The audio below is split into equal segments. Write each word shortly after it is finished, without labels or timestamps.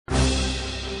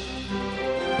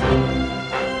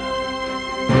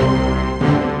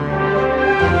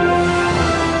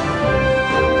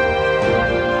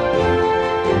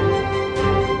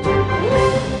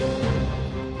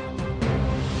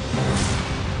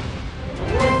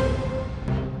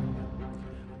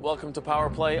Welcome to Power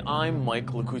Play. I'm Mike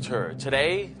LeCouture.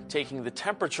 Today, taking the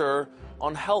temperature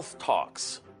on health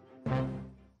talks.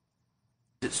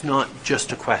 It's not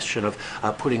just a question of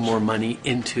putting more money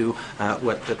into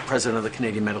what the president of the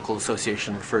Canadian Medical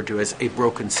Association referred to as a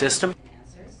broken system.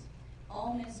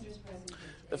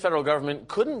 The federal government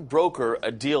couldn't broker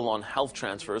a deal on health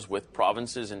transfers with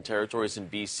provinces and territories in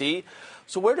BC.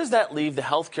 So where does that leave the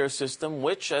healthcare system,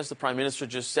 which, as the Prime Minister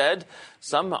just said,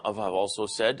 some have also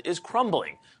said, is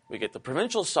crumbling? We get the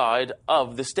provincial side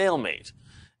of the stalemate.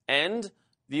 And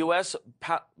the U.S.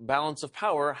 balance of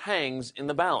power hangs in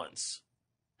the balance.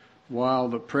 While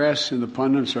the press and the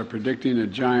pundits are predicting a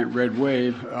giant red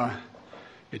wave,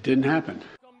 it didn't happen.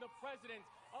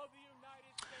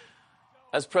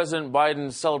 As President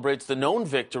Biden celebrates the known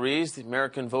victories, the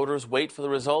American voters wait for the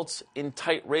results in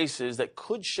tight races that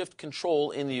could shift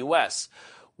control in the U.S.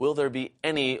 Will there be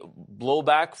any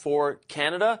blowback for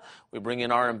Canada? We bring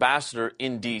in our ambassador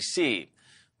in D.C.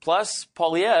 Plus,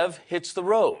 Poilievre hits the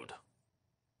road.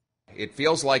 It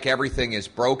feels like everything is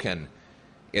broken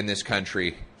in this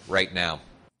country right now.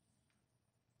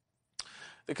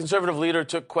 The Conservative leader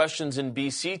took questions in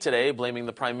BC today, blaming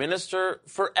the Prime Minister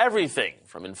for everything,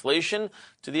 from inflation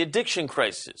to the addiction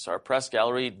crisis. Our press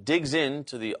gallery digs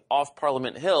into the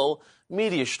off-Parliament Hill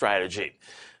media strategy.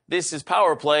 This is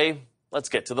Power Play. Let's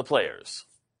get to the players.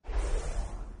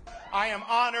 I am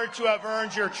honored to have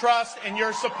earned your trust and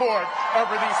your support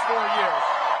over these 4 years.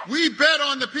 We bet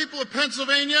on the people of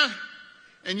Pennsylvania,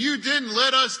 and you didn't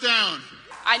let us down.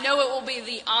 I know it will be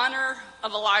the honor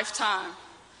of a lifetime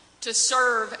to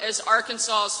serve as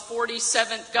Arkansas's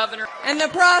 47th governor. And the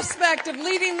prospect of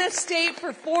leading this state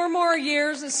for 4 more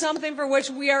years is something for which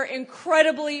we are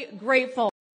incredibly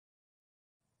grateful.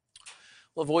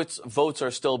 Well, votes are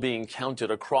still being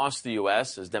counted across the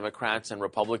U.S. as Democrats and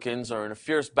Republicans are in a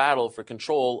fierce battle for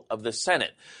control of the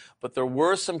Senate. But there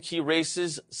were some key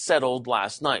races settled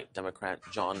last night. Democrat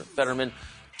John Fetterman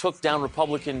took down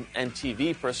Republican and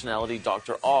TV personality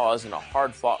Dr. Oz in a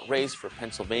hard-fought race for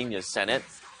Pennsylvania's Senate.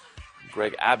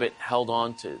 Greg Abbott held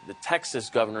on to the Texas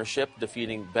governorship,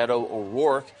 defeating Beto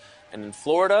O'Rourke. And in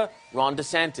Florida, Ron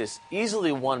DeSantis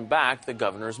easily won back the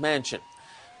governor's mansion.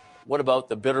 What about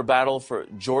the bitter battle for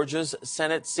Georgia's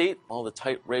Senate seat? Well, the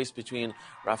tight race between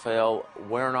Raphael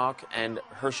Warnock and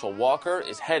Herschel Walker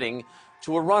is heading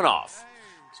to a runoff.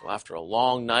 So after a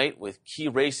long night with key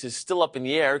races still up in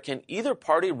the air, can either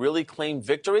party really claim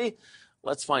victory?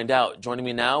 Let's find out. Joining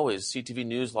me now is CTV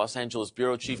News Los Angeles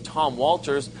Bureau Chief Tom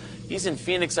Walters. He's in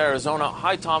Phoenix, Arizona.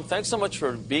 Hi, Tom. Thanks so much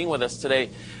for being with us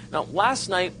today. Now, last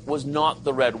night was not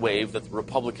the red wave that the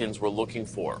Republicans were looking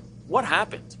for. What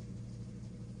happened?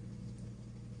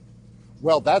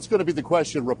 Well, that's going to be the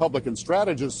question Republican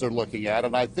strategists are looking at,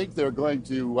 and I think they're going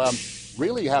to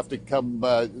really have to come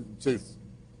to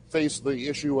face the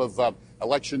issue of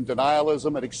election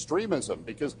denialism and extremism,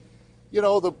 because you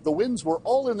know, the winds were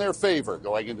all in their favor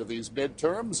going into these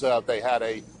midterms. They had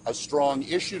a strong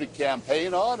issue to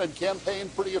campaign on and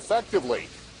campaigned pretty effectively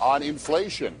on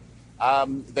inflation.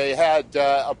 They had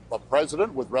a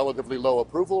president with relatively low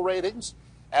approval ratings,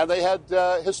 and they had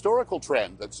a historical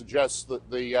trend that suggests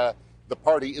that the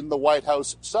party in the White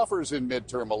House suffers in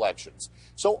midterm elections.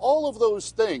 So all of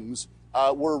those things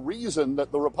were reason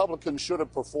that the Republicans should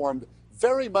have performed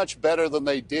very much better than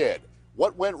they did.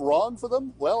 What went wrong for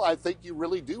them? Well, I think you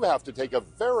really do have to take a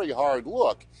very hard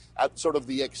look at sort of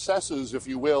the excesses, if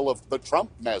you will, of the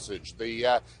Trump message,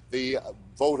 the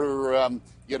voter,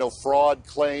 fraud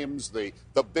claims, the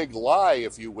big lie,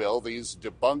 if you will, these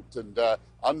debunked and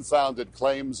unfounded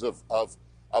claims of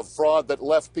fraud that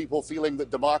left people feeling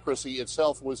that democracy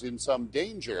itself was in some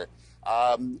danger.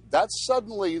 That's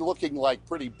suddenly looking like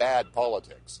pretty bad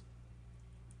politics.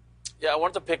 Yeah, I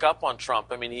wanted to pick up on Trump.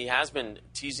 I mean, he has been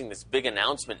teasing this big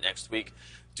announcement next week.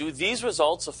 Do these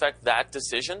results affect that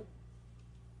decision?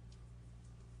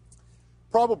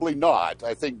 Probably not.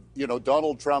 I think,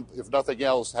 Donald Trump, if nothing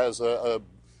else, has a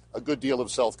good deal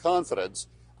of self-confidence.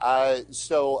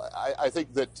 So I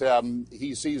think that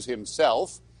he sees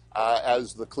himself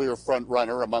as the clear front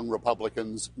runner among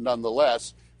Republicans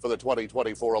nonetheless for the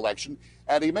 2024 election.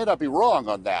 And he may not be wrong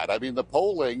on that. I mean, the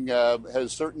polling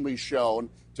has certainly shown,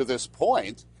 to this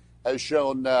point, has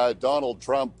shown Donald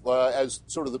Trump as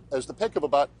sort of as the pick of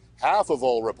about half of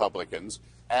all Republicans.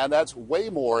 And that's way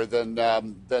more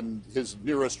than his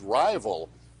nearest rival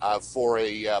for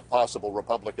a possible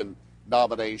Republican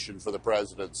nomination for the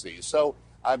presidency. So,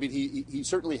 I mean, he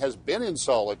certainly has been in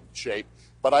solid shape.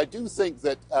 But I do think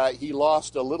that he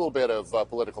lost a little bit of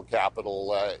political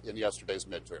capital in yesterday's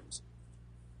midterms.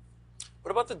 What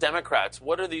about the Democrats?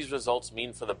 What do these results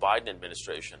mean for the Biden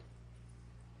administration?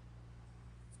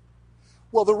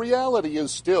 Well, the reality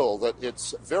is still that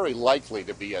it's very likely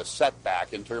to be a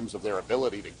setback in terms of their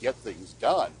ability to get things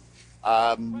done.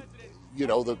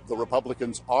 The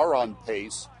Republicans are on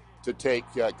pace to take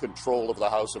control of the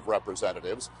House of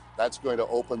Representatives. That's going to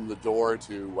open the door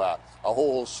to a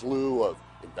whole slew of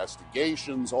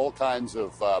investigations, all kinds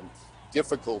of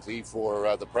difficulty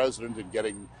for the president in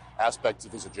getting aspects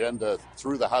of his agenda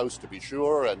through the House, to be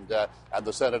sure, and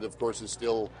the Senate, of course, is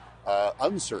still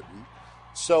uncertain.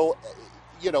 So,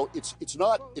 it's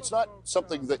not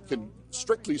something that can,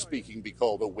 strictly speaking, be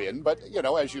called a win. But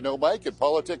as you know, Mike, in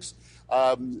politics,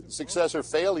 success or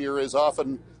failure is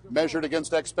often measured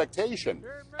against expectation,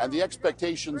 and the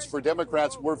expectations for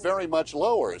Democrats were very much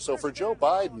lower. So for Joe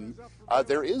Biden,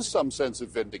 there is some sense of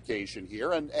vindication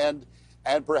here,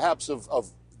 and perhaps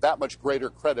of that much greater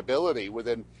credibility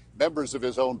within members of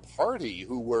his own party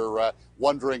who were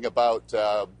wondering about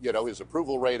his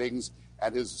approval ratings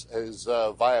and his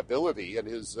viability and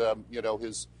his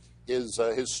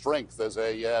strength as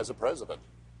a president.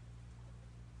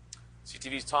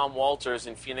 CTV's Tom Walters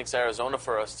in Phoenix, Arizona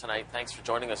for us tonight. Thanks for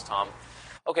joining us, Tom.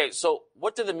 Okay, so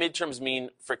what do the midterms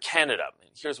mean for Canada?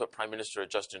 Here's what Prime Minister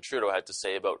Justin Trudeau had to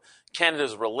say about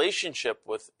Canada's relationship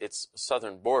with its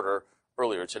southern border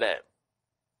earlier today.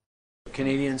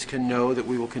 Canadians can know that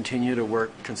we will continue to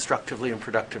work constructively and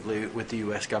productively with the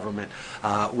U.S. government,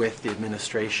 with the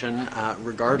administration,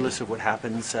 regardless of what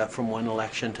happens from one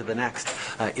election to the next.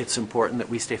 It's important that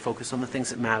we stay focused on the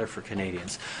things that matter for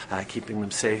Canadians, keeping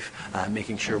them safe,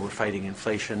 making sure we're fighting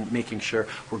inflation, making sure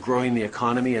we're growing the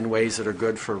economy in ways that are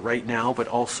good for right now, but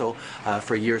also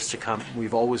for years to come.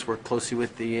 We've always worked closely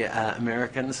with the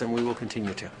Americans, and we will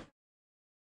continue to.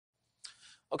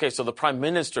 Okay, so the Prime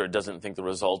Minister doesn't think the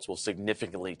results will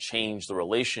significantly change the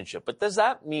relationship. But does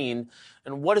that mean,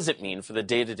 and what does it mean for the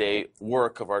day-to-day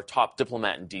work of our top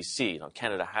diplomat in D.C.?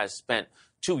 Canada has spent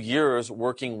 2 years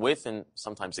working with and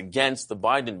sometimes against the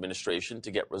Biden administration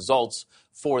to get results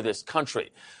for this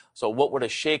country. So what would a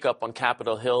shakeup on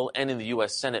Capitol Hill and in the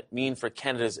U.S. Senate mean for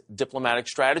Canada's diplomatic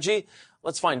strategy?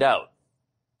 Let's find out.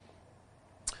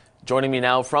 Joining me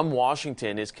now from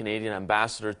Washington is Canadian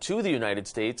Ambassador to the United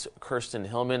States, Kirsten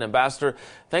Hillman. Ambassador,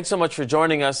 thanks so much for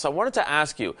joining us. I wanted to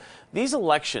ask you, these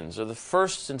elections are the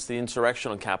first since the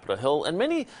insurrection on Capitol Hill, and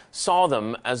many saw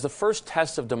them as the first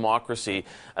test of democracy,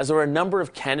 as there were a number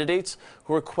of candidates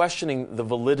who were questioning the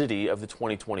validity of the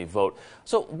 2020 vote.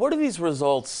 So what do these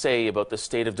results say about the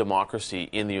state of democracy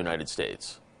in the United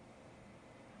States?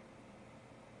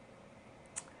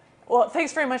 Well,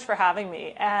 thanks very much for having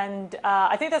me. And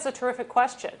I think that's a terrific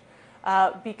question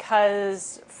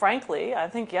because, frankly, I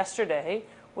think yesterday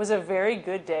was a very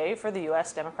good day for the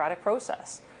U.S. democratic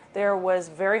process. There was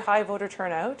very high voter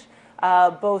turnout,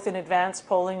 both in advance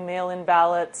polling, mail-in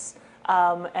ballots,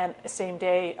 and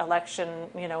same-day election,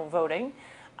 voting.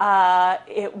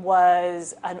 It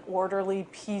was an orderly,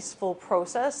 peaceful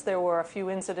process. There were a few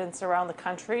incidents around the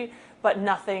country, but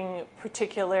nothing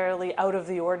particularly out of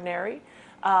the ordinary.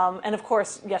 And of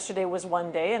course, yesterday was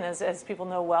one day, and as people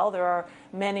know well, there are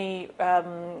many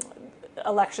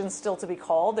elections still to be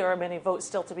called. There are many votes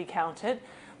still to be counted.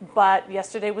 But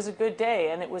yesterday was a good day,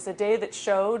 and it was a day that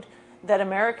showed that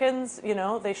Americans,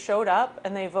 they showed up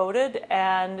and they voted,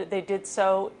 and they did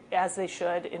so as they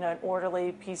should in an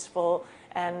orderly, peaceful,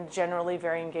 and generally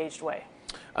very engaged way.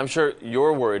 I'm sure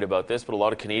you're worried about this, but a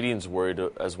lot of Canadians worried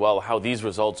as well how these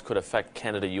results could affect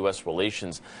Canada-U.S.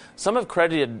 relations. Some have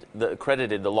credited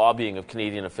the lobbying of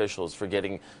Canadian officials for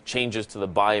getting changes to the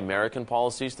Buy American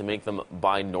policies to make them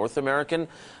Buy North American.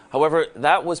 However,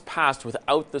 that was passed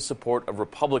without the support of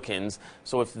Republicans.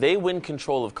 So if they win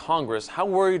control of Congress, how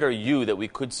worried are you that we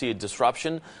could see a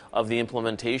disruption of the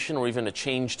implementation or even a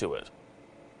change to it?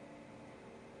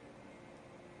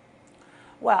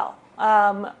 Well,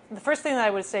 the first thing that I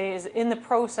would say is in the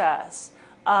process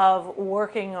of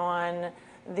working on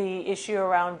the issue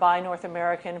around Buy North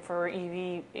American for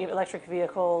EV, electric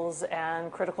vehicles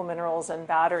and critical minerals and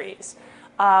batteries,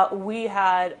 we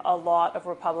had a lot of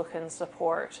Republican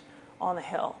support on the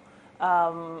Hill.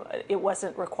 It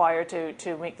wasn't required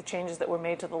to make the changes that were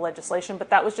made to the legislation, but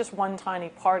that was just one tiny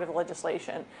part of the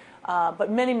legislation.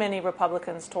 But many, many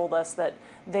Republicans told us that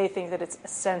they think that it's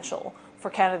essential for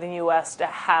Canada and the U.S. to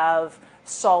have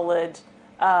solid,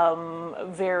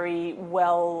 very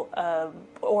well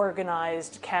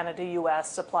organized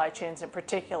Canada-U.S. supply chains in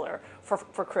particular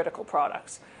for critical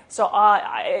products. So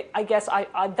I guess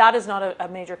that is not a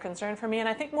major concern for me. And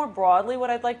I think more broadly what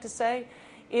I'd like to say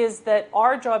is that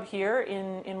our job here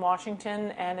in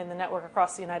Washington and in the network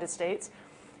across the United States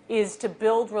is to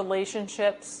build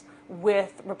relationships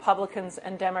with Republicans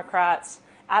and Democrats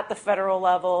at the federal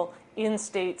level, in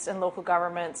states and local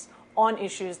governments, on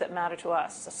issues that matter to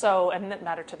us, and that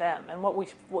matter to them. And what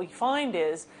we find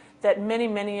is that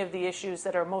many of the issues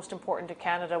that are most important to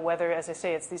Canada, whether, as I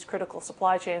say, it's these critical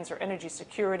supply chains or energy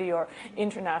security or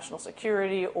international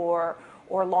security or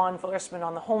law enforcement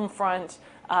on the home front,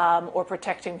 or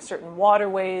protecting certain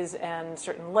waterways and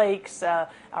certain lakes,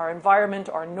 our environment,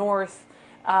 our north,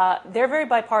 they're very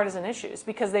bipartisan issues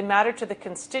because they matter to the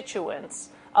constituents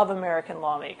of American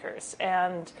lawmakers.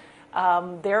 And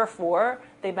therefore,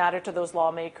 they matter to those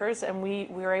lawmakers, and we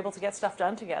were able to get stuff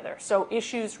done together. So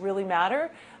issues really matter,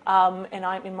 and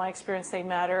in my experience, they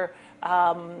matter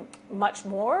much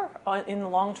more in the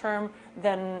long term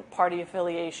than party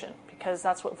affiliation, because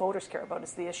that's what voters care about,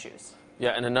 is the issues.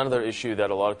 Yeah, and another issue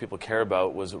that a lot of people care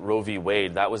about was Roe v.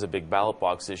 Wade. That was a big ballot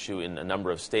box issue in a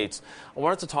number of states. I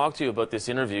wanted to talk to you about this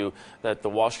interview that the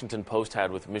Washington Post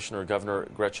had with Michigan Governor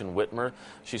Gretchen Whitmer.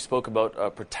 She spoke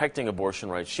about protecting abortion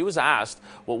rights. She was asked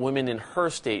what women in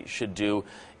her state should do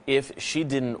if she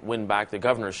didn't win back the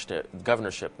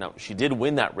governorship. Now, she did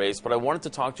win that race, but I wanted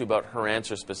to talk to you about her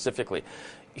answer specifically.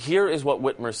 Here is what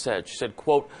Whitmer said. She said,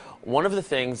 quote, "One of the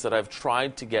things that I've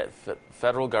tried to get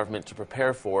federal government to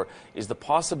prepare for is the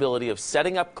possibility of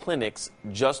setting up clinics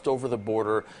just over the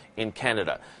border in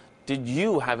Canada." Did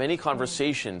you have any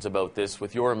conversations about this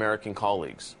with your American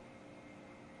colleagues?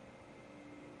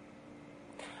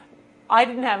 I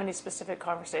didn't have any specific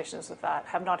conversations with that,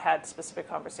 have not had specific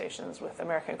conversations with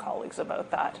American colleagues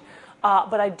about that.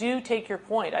 But I do take your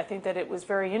point. I think that it was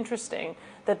very interesting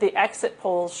that the exit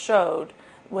polls showed,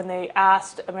 when they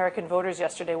asked American voters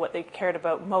yesterday what they cared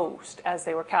about most as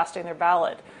they were casting their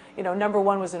ballot, number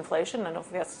one was inflation. I don't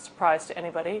think that's a surprise to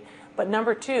anybody. But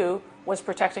number two was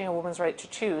protecting a woman's right to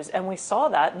choose. And we saw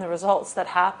that in the results that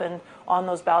happened on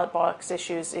those ballot box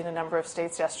issues in a number of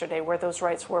states yesterday, where those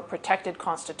rights were protected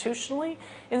constitutionally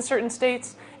in certain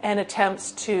states, and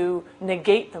attempts to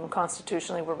negate them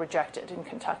constitutionally were rejected in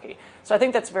Kentucky. So I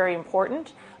think that's very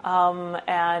important.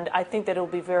 And I think that it'll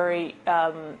be very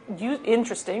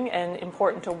interesting and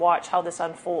important to watch how this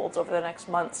unfolds over the next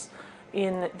months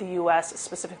in the U.S.,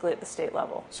 specifically at the state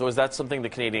level. So is that something the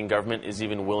Canadian government is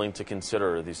even willing to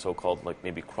consider, these so-called,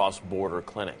 maybe cross-border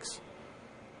clinics?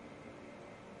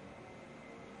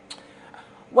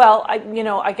 Well,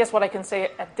 I guess what I can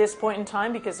say at this point in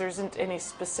time, because there isn't any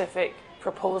specific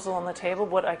proposal on the table,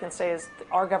 what I can say is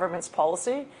our government's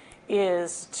policy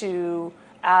is to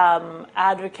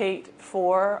advocate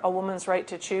for a woman's right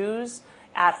to choose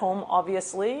at home,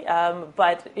 obviously,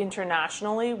 but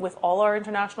internationally with all our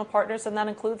international partners, and that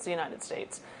includes the United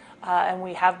States. And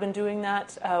we have been doing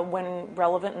that when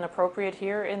relevant and appropriate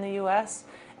here in the U.S.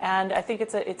 And I think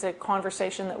it's a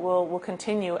conversation that will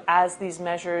continue as these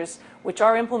measures, which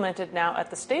are implemented now at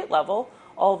the state level,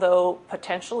 although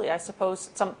potentially, I suppose,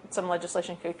 some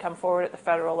legislation could come forward at the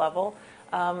federal level,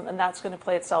 and that's going to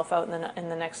play itself out in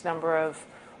the next number of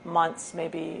months,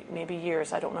 maybe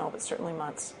years. I don't know, but certainly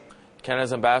months.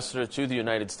 Canada's ambassador to the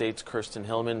United States, Kirsten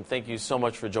Hillman, thank you so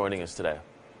much for joining us today.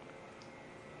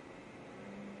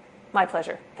 My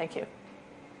pleasure. Thank you.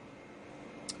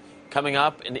 Coming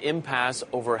up, an impasse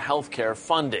over healthcare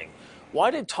funding. Why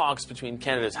did talks between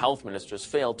Canada's health ministers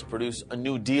fail to produce a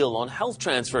new deal on health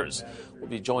transfers? We'll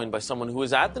be joined by someone who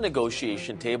is at the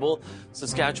negotiation table,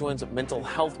 Saskatchewan's mental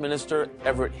health minister,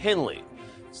 Everett Hinley.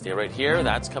 Stay right here.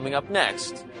 That's coming up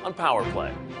next on Power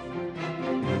Play.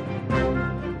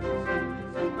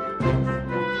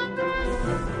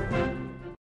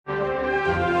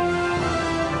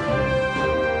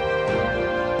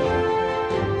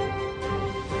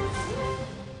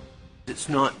 It's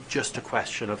not just a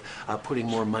question of putting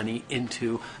more money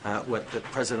into what the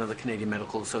president of the Canadian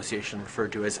Medical Association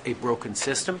referred to as a broken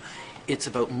system. It's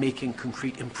about making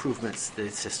concrete improvements to the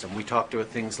system. We talked about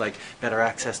things like better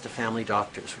access to family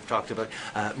doctors. We've talked about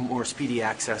more speedy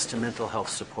access to mental health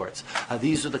supports.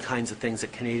 These are the kinds of things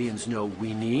that Canadians know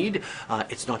we need.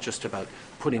 It's not just about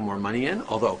putting more money in,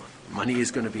 although money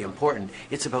is going to be important.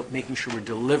 It's about making sure we're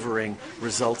delivering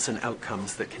results and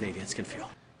outcomes that Canadians can feel.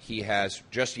 He has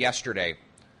just yesterday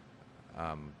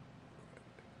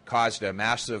caused a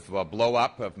massive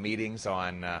blow-up of meetings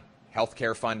on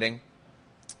healthcare funding.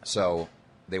 So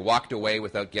they walked away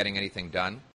without getting anything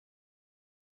done.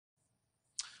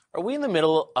 Are we in the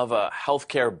middle of a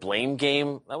healthcare blame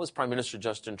game? That was Prime Minister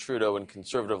Justin Trudeau and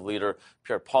Conservative leader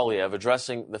Pierre Poilievre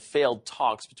addressing the failed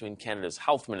talks between Canada's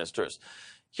health ministers.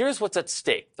 Here's what's at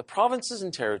stake. The provinces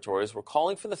and territories were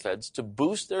calling for the feds to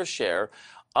boost their share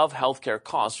of healthcare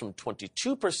costs from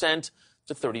 22%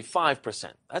 to 35%.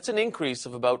 That's an increase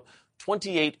of about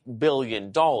 $28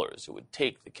 billion. It would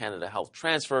take the Canada Health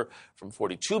Transfer from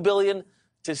 $42 billion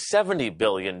to $70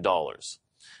 billion.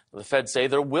 The feds say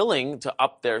they're willing to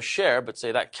up their share, but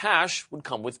say that cash would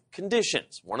come with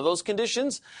conditions. One of those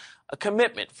conditions, a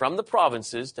commitment from the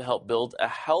provinces to help build a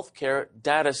healthcare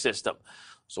data system.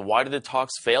 So why did the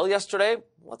talks fail yesterday?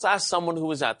 Let's ask someone who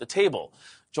was at the table.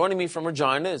 Joining me from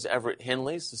Regina is Everett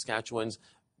Hindley, Saskatchewan's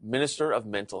Minister of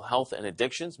Mental Health and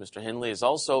Addictions. Mr. Hindley is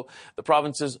also the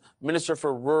province's Minister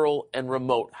for Rural and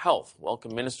Remote Health.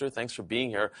 Welcome, Minister. Thanks for being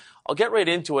here. I'll get right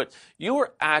into it. You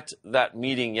were at that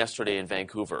meeting yesterday in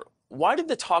Vancouver. Why did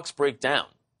the talks break down?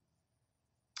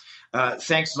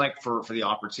 Thanks, Mike, for the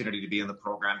opportunity to be in the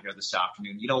program here this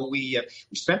afternoon. You know, we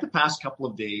spent the past couple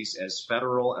of days as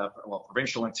federal,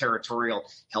 provincial and territorial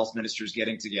health ministers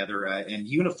getting together and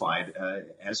unified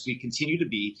as we continue to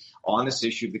be on this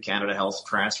issue of the Canada Health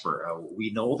transfer.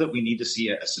 We know that we need to see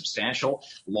a substantial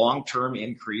long-term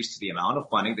increase to the amount of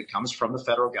funding that comes from the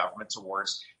federal government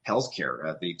towards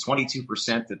healthcare. The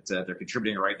 22% that they're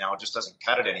contributing right now just doesn't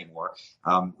cut it anymore.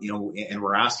 And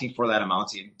we're asking for that amount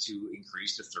to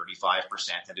increase to 35%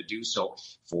 and to do so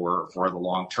for the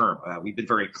long term. We've been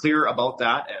very clear about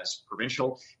that as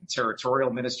provincial and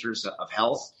territorial ministers of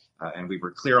health. And we were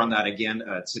clear on that again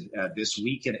this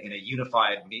week in a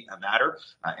unified matter.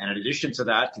 And in addition to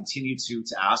that, continue to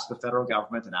ask the federal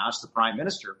government and ask the Prime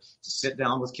Minister to sit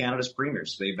down with Canada's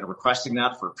premiers. They've been requesting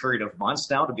that for a period of months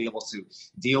now to be able to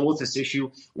deal with this issue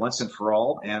once and for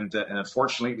all. And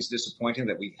unfortunately, it was disappointing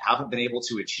that we haven't been able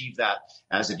to achieve that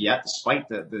as of yet, despite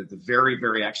the very,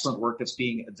 very excellent work that's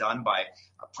being done by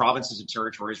provinces and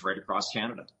territories right across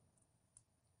Canada.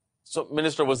 So,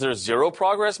 Minister, was there zero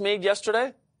progress made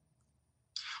yesterday?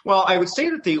 Well, I would say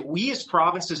that we as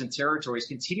provinces and territories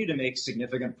continue to make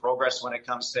significant progress when it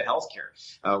comes to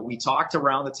healthcare. We talked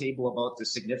around the table about the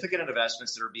significant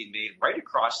investments that are being made right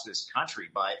across this country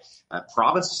by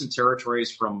provinces and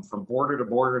territories from border to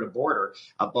border to border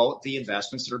about the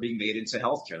investments that are being made into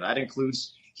healthcare. That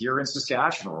includes here in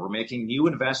Saskatchewan, we're making new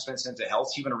investments into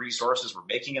health human resources. We're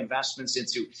making investments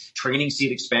into training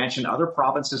seat expansion. Other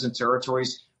provinces and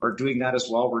territories are doing that as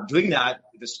well. We're doing that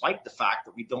despite the fact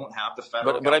that we don't have the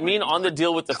federal government. But I mean on the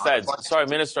deal with the feds. Sorry,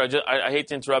 Minister, I hate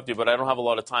to interrupt you, but I don't have a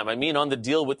lot of time. I mean on the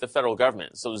deal with the federal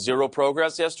government. So zero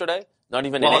progress yesterday? Not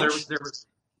even an inch?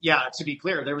 Yeah, to be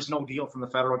clear, there was no deal from the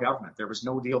federal government. There was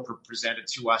no deal presented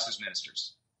to us as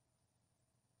ministers.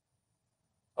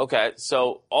 Okay,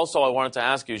 so also I wanted to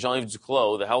ask you, Jean-Yves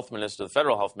Duclos, the health minister, the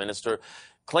federal health minister,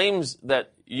 claims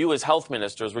that you as health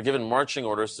ministers were given marching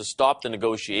orders to stop the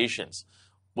negotiations.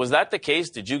 Was that the case?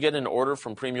 Did you get an order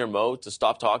from Premier Moe to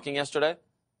stop talking yesterday?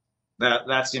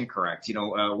 That's incorrect. You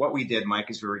know, what we did,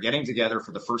 Mike, is we were getting together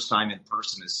for the first time in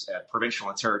person as provincial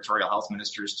and territorial health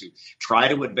ministers to try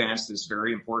to advance this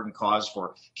very important cause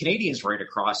for Canadians right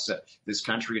across this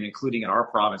country and including in our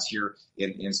province here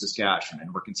in Saskatchewan.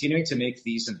 And we're continuing to make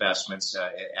these investments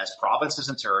as provinces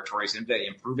and territories into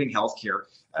improving healthcare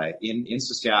in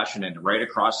Saskatchewan and right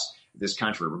across this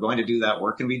country. We're going to do that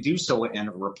work, and we do so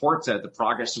and report the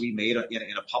progress that we made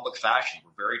in a public fashion.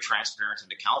 We're very transparent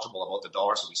and accountable about the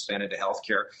dollars that we spend into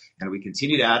healthcare, and we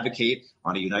continue to advocate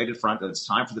on a united front that it's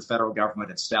time for the federal government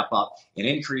to step up and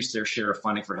increase their share of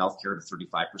funding for healthcare to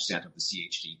 35% of the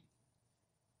CHD.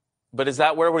 But is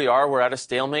that where we are? We're at a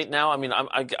stalemate now? I mean,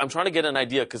 I'm trying to get an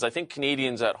idea because I think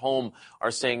Canadians at home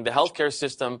are saying the healthcare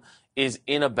system is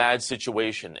in a bad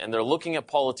situation, and they're looking at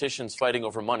politicians fighting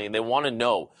over money, and they want to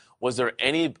know, was there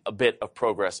a bit of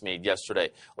progress made yesterday?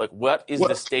 Like, what is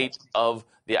the state of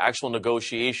the actual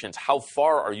negotiations? How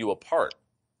far are you apart?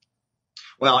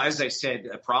 Well, as I said,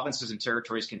 provinces and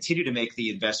territories continue to make the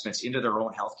investments into their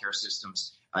own healthcare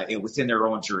systems within their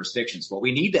own jurisdictions. What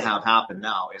we need to have happen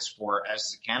now is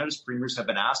as Canada's premiers have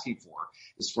been asking for,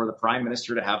 is for the Prime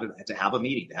Minister to have a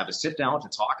meeting, to have a sit down to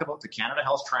talk about the Canada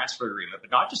Health Transfer Agreement,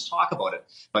 but not just talk about it,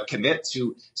 but commit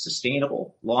to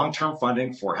sustainable long-term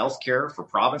funding for healthcare for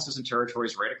provinces and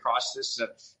territories right across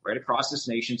this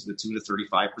nation to the tune of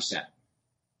 35%.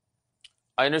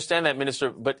 I understand that, Minister,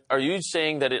 but are you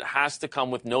saying that it has to come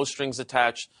with no strings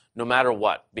attached no matter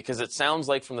what? Because it sounds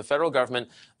like from the federal government,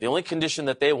 the only condition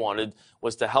that they wanted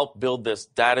was to help build this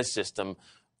data system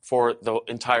for the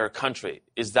entire country.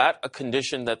 Is that a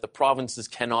condition that the provinces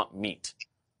cannot meet?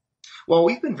 Well,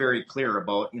 we've been very clear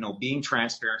about, being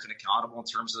transparent and accountable in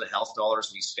terms of the health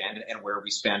dollars we spend and where we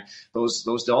spend those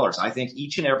dollars. I think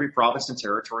each and every province and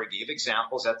territory gave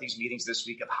examples at these meetings this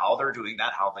week of how they're doing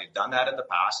that, how they've done that in the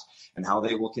past, and how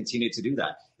they will continue to do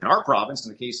that. In our province,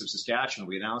 in the case of Saskatchewan,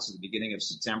 we announced at the beginning of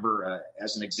September,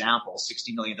 as an example,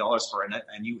 $60 million for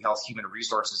a new health human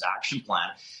resources action plan.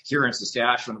 Here in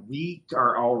Saskatchewan, we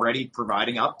are already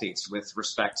providing updates with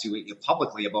respect to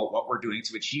publicly about what we're doing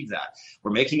to achieve that.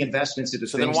 We're making investments investments into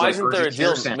so things then why like isn't there a urgent deal,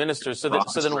 care centers. Minister? So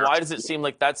then why does it seem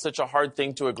like that's such a hard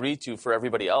thing to agree to for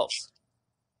everybody else?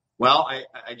 Well,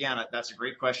 again, that's a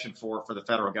great question for the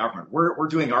federal government. We're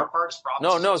doing our part as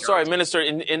provinces. No, sorry, Minister.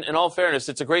 In all fairness,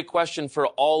 it's a great question for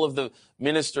all of the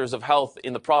ministers of health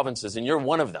in the provinces, and you're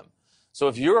one of them. So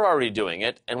if you're already doing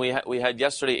it, and we had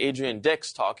yesterday Adrian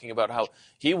Dix talking about how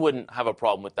he wouldn't have a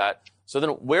problem with that. So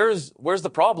then where's the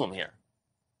problem here?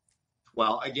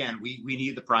 Well, again, we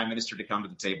need the Prime Minister to come to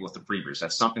the table with the premiers.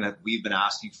 That's something that we've been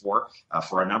asking for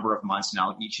a number of months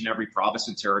now, each and every province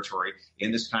and territory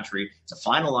in this country, to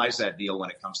finalize that deal when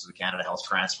it comes to the Canada Health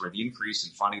Transfer, the increase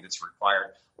in funding that's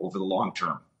required over the long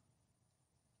term.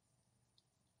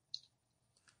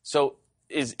 So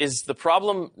is the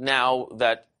problem now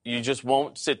that you just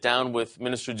won't sit down with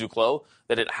Minister Duclos,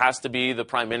 that it has to be the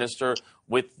Prime Minister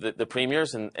with the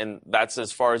premiers, and that's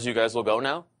as far as you guys will go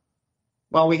now?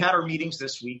 Well, we had our meetings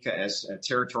this week as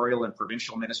territorial and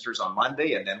provincial ministers on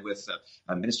Monday, and then with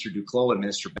Minister Duclos and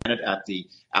Minister Bennett at the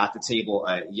table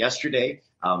yesterday.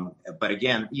 But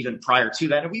again, even prior to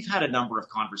that, and we've had a number of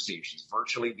conversations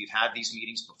virtually. We've had these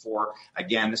meetings before.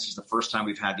 Again, this is the first time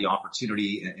we've had the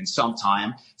opportunity in some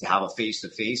time to have a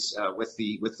face-to-face with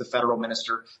the federal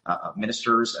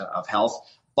ministers of health.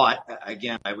 But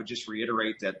again, I would just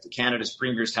reiterate that Canada's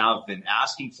premiers have been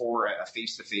asking for a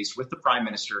face-to-face with the Prime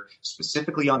Minister,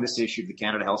 specifically on this issue of the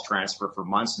Canada Health Transfer, for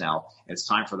months now. It's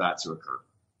time for that to occur.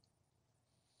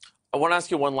 I want to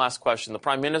ask you one last question. The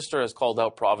Prime Minister has called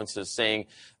out provinces saying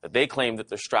that they claim that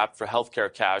they're strapped for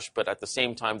healthcare cash, but at the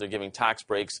same time they're giving tax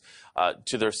breaks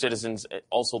to their citizens,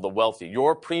 also the wealthy.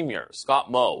 Your Premier, Scott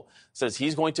Moe, says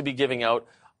he's going to be giving out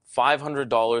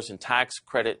 $500 in tax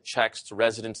credit checks to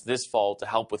residents this fall to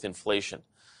help with inflation.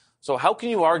 So how can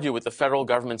you argue with the federal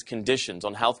government's conditions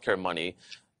on healthcare money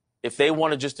if they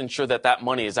want to just ensure that that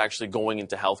money is actually going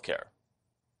into healthcare?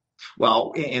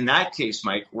 Well, in that case,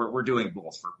 Mike, we're doing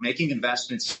both. We're making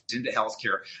investments into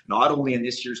healthcare, not only in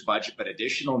this year's budget, but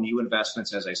additional new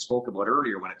investments, as I spoke about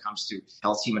earlier, when it comes to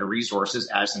health human resources,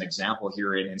 as an example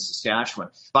here in Saskatchewan.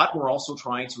 But we're also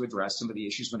trying to address some of the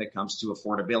issues when it comes to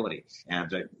affordability.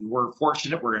 And we're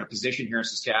fortunate we're in a position here in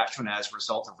Saskatchewan as a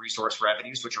result of resource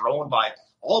revenues, which are owned by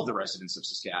all of the residents of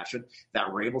Saskatchewan,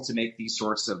 that we're able to make these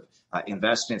sorts of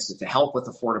investments to help with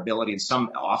affordability and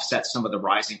offset some of the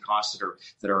rising costs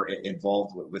that are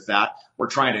involved with that. We're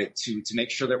trying to make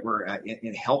sure that we're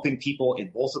in helping people in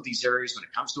both of these areas when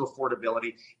it comes to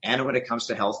affordability and when it comes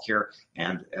to healthcare.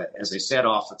 And as I said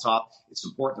off the top, it's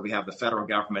important that we have the federal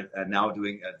government now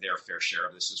doing their fair share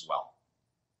of this as well.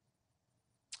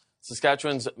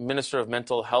 Saskatchewan's Minister of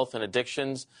Mental Health and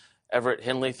Addictions, Everett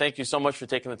Hindley, thank you so much for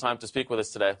taking the time to speak with us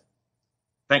today.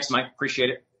 Thanks, Mike. Appreciate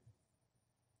it.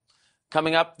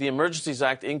 Coming up, the Emergencies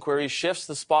Act inquiry shifts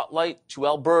the spotlight to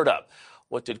Alberta.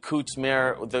 What did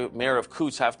the mayor of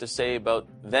Coutts have to say about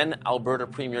then Alberta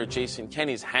Premier Jason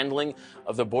Kenney's handling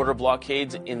of the border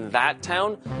blockades in that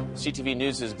town? CTV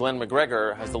News' Glenn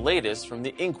McGregor has the latest from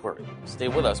the inquiry. Stay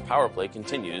with us. Power Play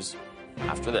continues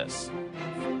after this.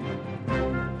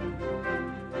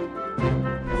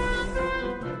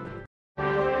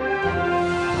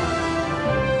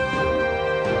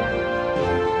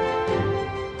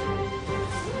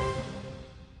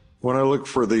 When I look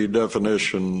for the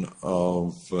definition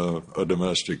of a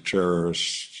domestic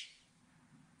terrorist,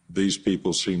 these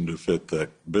people seem to fit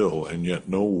that bill, and yet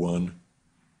no one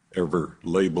ever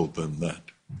labeled them that.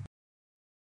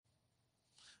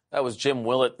 That was Jim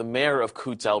Willett, the mayor of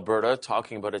Coutts, Alberta,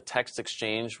 talking about a text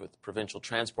exchange with the provincial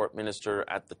transport minister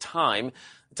at the time.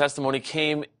 The testimony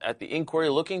came at the inquiry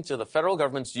looking to the federal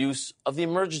government's use of the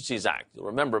Emergencies Act. You'll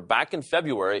remember, back in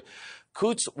February,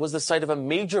 Coutts was the site of a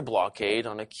major blockade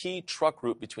on a key truck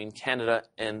route between Canada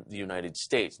and the United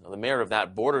States. Now, the mayor of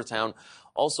that border town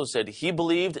also said he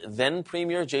believed then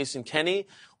Premier Jason Kenney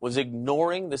was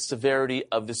ignoring the severity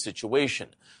of the situation.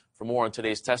 For more on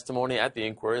today's testimony at the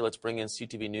inquiry, let's bring in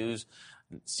CTV News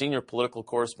senior political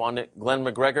correspondent Glenn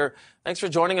McGregor. Thanks for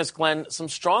joining us, Glenn. Some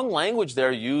strong language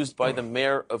there used by the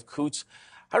mayor of Coutts.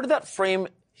 How did that frame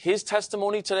his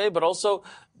testimony today, but also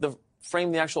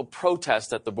frame the actual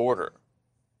protest at the border?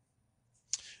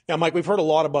 Yeah, Mike, we've heard a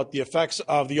lot about the effects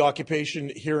of the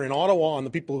occupation here in Ottawa on the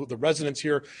people, the residents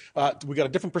here. We got a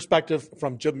different perspective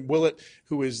from Jim Willett,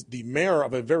 who is the mayor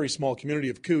of a very small community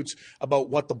of Coutts, about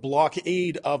what the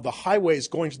blockade of the highways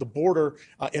going to the border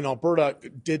in Alberta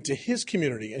did to his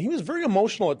community. And he was very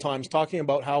emotional at times, talking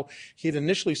about how he had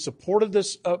initially supported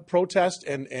this protest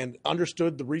and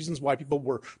understood the reasons why people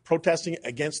were protesting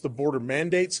against the border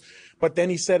mandates. But then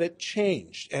he said it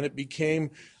changed and it became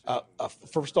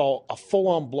first of all, a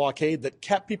full-on blockade that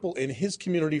kept people in his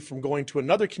community from going to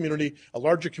another community, a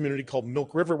larger community called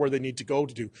Milk River, where they need to go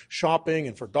to do shopping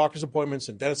and for doctor's appointments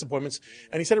and dentist appointments.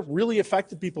 And he said it really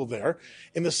affected people there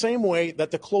in the same way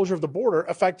that the closure of the border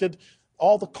affected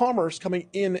all the commerce coming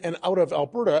in and out of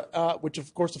Alberta, which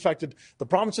of course affected the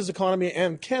province's economy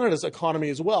and Canada's economy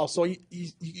as well. So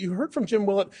you heard from Jim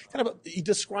Willett, he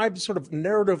described sort of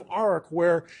narrative arc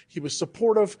where he was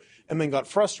supportive and then got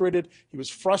frustrated. He was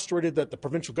frustrated that the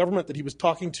provincial government that he was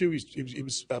talking to, he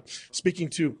was speaking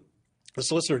to the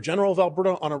Solicitor General of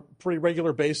Alberta on a pretty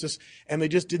regular basis, and they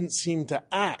just didn't seem to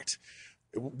act.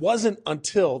 It wasn't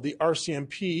until the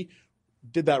RCMP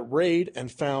did that raid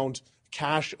and found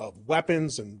cache of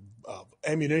weapons and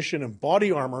ammunition and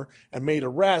body armor and made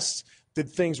arrests did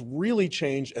things really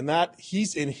change. And that,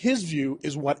 in his view,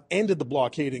 is what ended the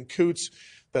blockade in Coutts,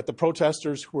 that the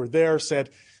protesters who were there said,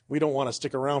 we don't want to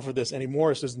stick around for this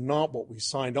anymore. This is not what we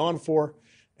signed on for.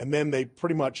 And then they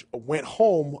pretty much went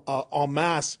home en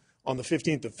masse on the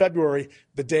 15th of February,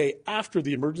 the day after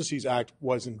the Emergencies Act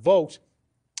was invoked.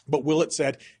 But Willett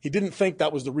said he didn't think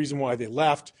that was the reason why they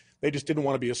left. They just didn't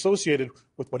want to be associated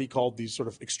with what he called these sort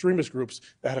of extremist groups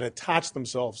that had attached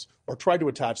themselves or tried to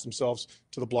attach themselves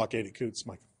to the blockade at Coutts.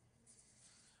 Mike.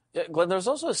 Yeah, Glenn, there was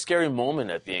also a scary moment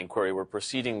at the inquiry where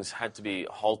proceedings had to be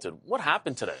halted. What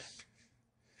happened today?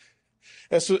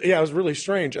 It was really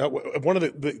strange. One of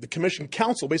the commission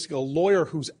counsel, basically a lawyer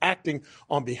who's acting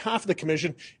on behalf of the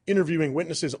commission, interviewing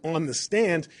witnesses on the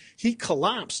stand, he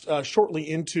collapsed shortly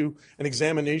into an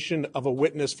examination of a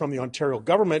witness from the Ontario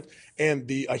government, and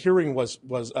the hearing was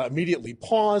immediately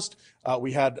paused.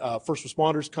 We had first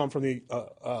responders come from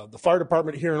the fire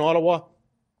department here in Ottawa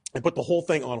and put the whole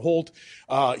thing on hold.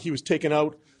 He was taken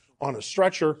out on a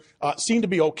stretcher. Seemed to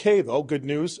be okay, though. Good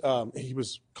news. He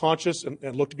was conscious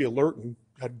and looked to be alert and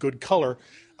had good color.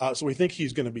 So we think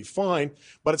he's going to be fine.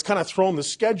 But it's kind of thrown the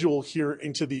schedule here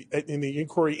in the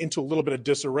inquiry into a little bit of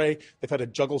disarray. They've had to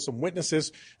juggle some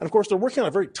witnesses. And, of course, they're working on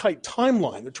a very tight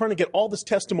timeline. They're trying to get all this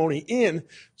testimony in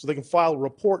so they can file a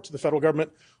report to the federal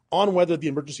government on whether the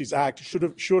Emergencies Act should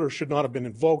or should not have been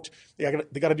invoked. They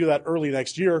got to do that early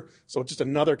next year. So it's just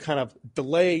another kind of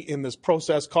delay in this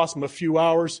process. Cost them a few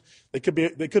hours. They could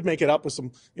make it up with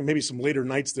maybe some later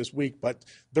nights this week, but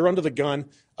they're under the gun,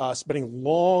 spending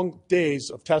long days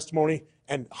of testimony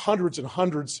and hundreds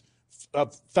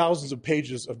of thousands of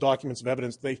pages of documents of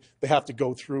evidence they have to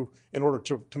go through in order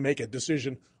to make a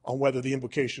decision on whether the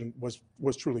invocation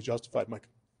was truly justified, Mike.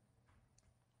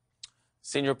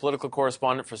 Senior political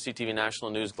correspondent for CTV National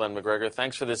News, Glenn McGregor.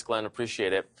 Thanks for this, Glenn.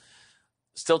 Appreciate it.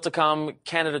 Still to come,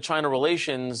 Canada-China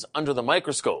relations under the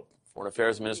microscope. Foreign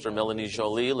Affairs Minister Mélanie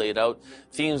Joly laid out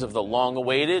themes of the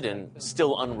long-awaited and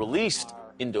still unreleased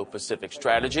Indo-Pacific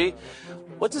strategy.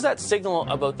 What does that signal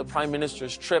about the Prime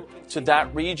Minister's trip to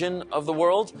that region of the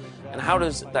world? And how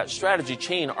does that strategy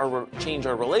change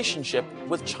our relationship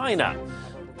with China?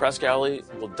 The Press Gallery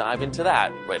will dive into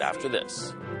that right after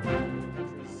this.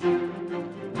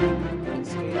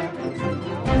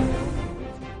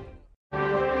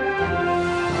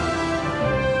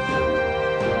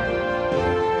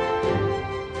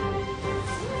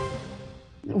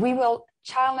 We will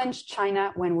challenge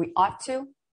China when we ought to,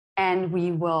 and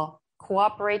we will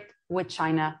cooperate with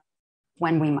China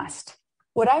when we must.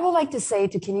 What I would like to say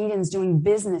to Canadians doing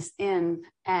business in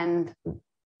and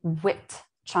with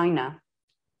China,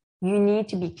 you need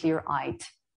to be clear-eyed.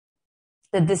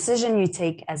 The decision you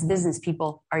take as business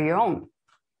people are your own.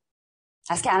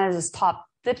 As Canada's top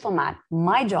diplomat,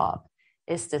 my job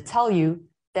is to tell you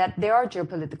that there are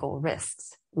geopolitical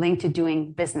risks linked to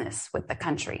doing business with the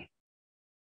country.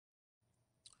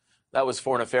 That was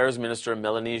Foreign Affairs Minister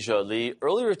Mélanie Joly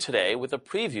earlier today with a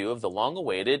preview of the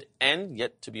long-awaited and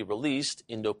yet-to-be-released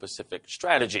Indo-Pacific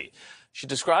strategy. She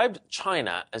described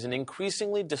China as an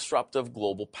increasingly disruptive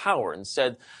global power and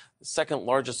said the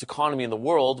second-largest economy in the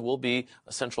world will be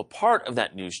a central part of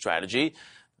that new strategy.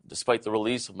 Despite the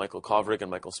release of Michael Kovrig and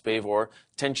Michael Spavor,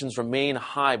 tensions remain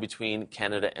high between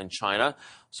Canada and China.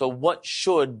 So what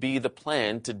should be the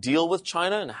plan to deal with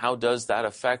China, and how does that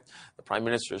affect the Prime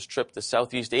Minister's trip to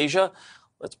Southeast Asia?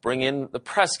 Let's bring in the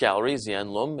press gallery.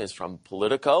 Zian Lum is from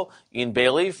Politico, Ian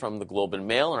Bailey from the Globe and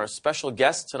Mail, and our special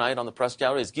guest tonight on the press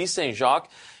gallery is Guy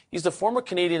Saint-Jacques. He's the former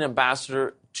Canadian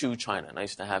ambassador to China.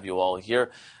 Nice to have you all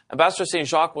here. Ambassador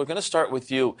Saint-Jacques, we're going to start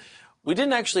with you. We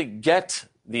didn't actually get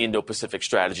the Indo-Pacific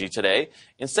strategy today.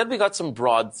 Instead, we got some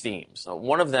broad themes.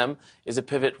 One of them is a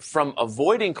pivot from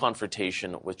avoiding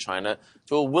confrontation with China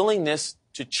to a willingness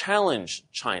to challenge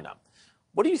China.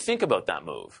 What do you think about that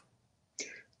move?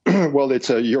 Well,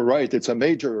 you're right. It's a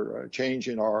major change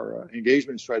in our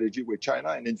engagement strategy with China.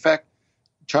 And in fact,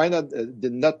 China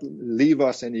did not leave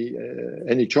us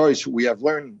any choice. We have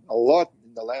learned a lot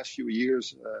in the last few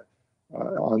years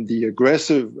on the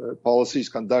aggressive policies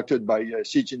conducted by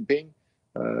Xi Jinping.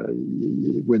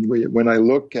 When I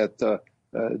look at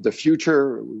the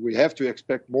future, we have to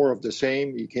expect more of the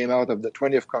same. He came out of the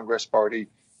 20th Congress Party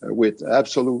with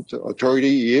absolute authority.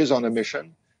 He is on a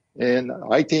mission. And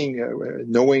I think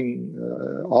knowing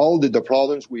all the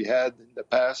problems we had in the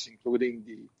past, including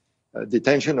the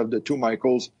detention of the two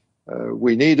Michaels,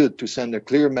 we needed to send a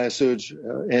clear message.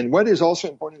 And what is also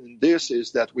important in this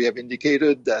is that we have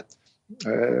indicated that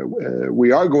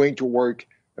we are going to work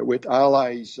with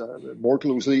allies more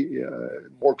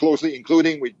closely,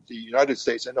 including with the United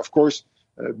States. And of course,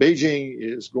 Beijing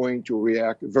is going to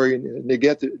react very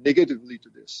negatively to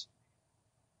this.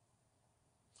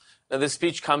 Now, this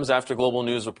speech comes after Global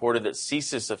News reported that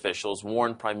CSIS officials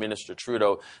warned Prime Minister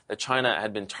Trudeau that China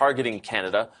had been targeting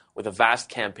Canada with a vast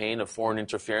campaign of foreign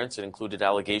interference. It included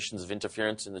allegations of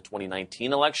interference in the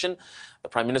 2019 election. The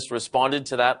Prime Minister responded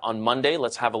to that on Monday.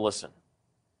 Let's have a listen.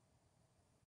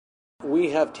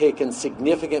 We have taken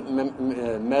significant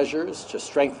measures to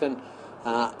strengthen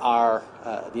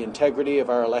the integrity of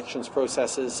our elections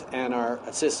processes and our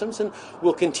systems, and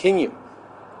we'll continue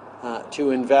to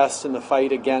invest in the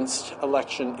fight against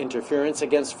election interference,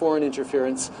 against foreign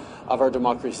interference of our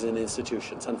democracies and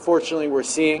institutions. Unfortunately, we're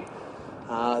seeing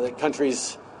that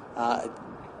countries,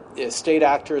 state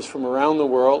actors from around the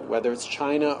world, whether it's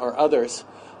China or others,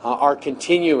 are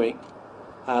continuing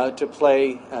to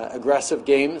play aggressive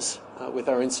games with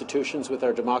our institutions, with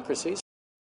our democracies.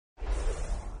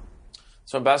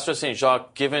 So, Ambassador St.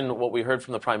 Jacques, given what we heard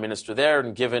from the Prime Minister there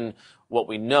and given what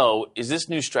we know, is this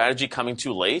new strategy coming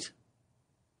too late?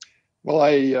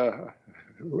 Well,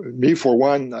 me for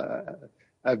one,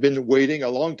 I've been waiting a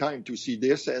long time to see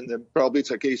this, and probably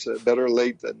it's a case of better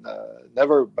late than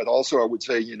never. But also, I would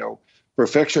say,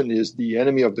 perfection is the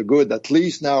enemy of the good. At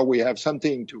least now we have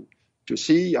something to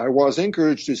see. I was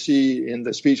encouraged to see in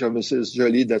the speech of Mrs.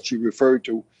 Joly that she referred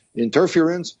to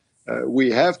interference.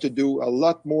 We have to do a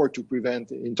lot more to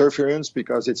prevent interference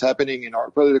because it's happening in our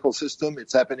political system.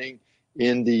 It's happening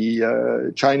in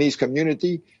the Chinese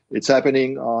community. It's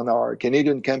happening on our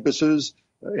Canadian campuses.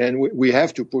 And we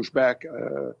have to push back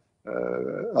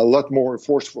a lot more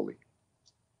forcefully.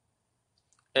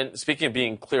 And speaking of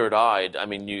being clear-eyed, I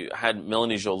mean, you had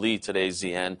Mélanie Joly today,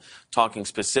 ZN, talking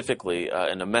specifically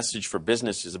in a message for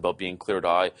businesses about being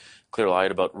clear-eyed,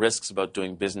 about risks about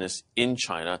doing business in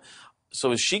China.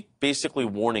 So is she basically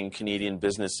warning Canadian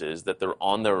businesses that they're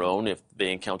on their own if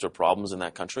they encounter problems in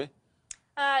that country?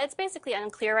 It's basically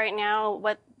unclear right now.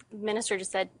 What the minister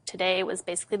just said today was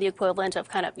basically the equivalent of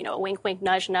kind of, a wink, wink,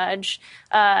 nudge, nudge,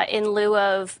 in lieu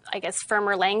of, I guess,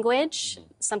 firmer language,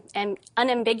 some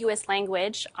unambiguous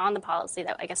language on the policy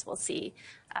that I guess we'll see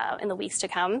in the weeks to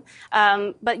come.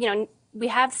 But, we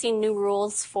have seen new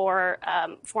rules for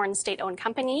foreign state-owned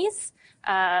companies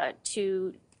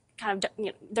to kind of,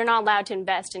 they're not allowed to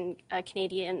invest in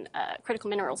Canadian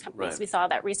critical minerals companies. Right. We saw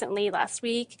that recently last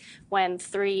week when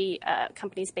 3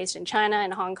 companies based in China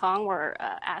and Hong Kong were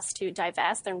asked to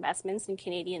divest their investments in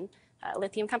Canadian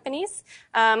lithium companies.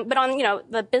 But on,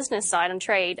 the business side on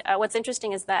trade, what's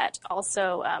interesting is that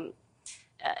also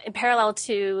in parallel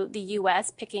to the U.S.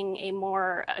 picking a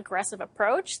more aggressive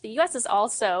approach, the U.S. is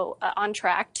also on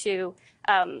track to,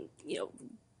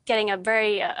 getting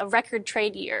a record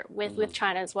trade year with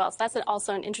China as well. So that's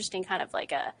also an interesting kind of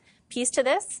like a piece to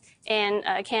this. And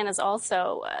Canada's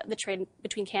also, the trade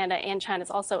between Canada and China has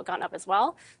also gone up as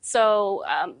well. So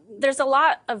there's a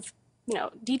lot of,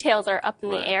 details are up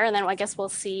in the air. And then I guess we'll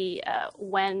see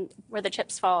where the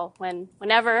chips fall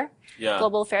whenever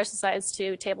Global Affairs decides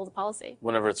to table the policy.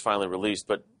 Whenever it's finally released.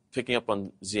 But picking up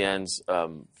on Zian's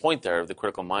point there, the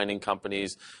critical mining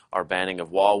companies, our banning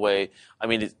of Huawei. I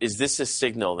mean, is this a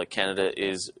signal that Canada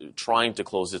is trying to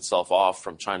close itself off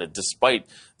from China despite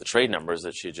the trade numbers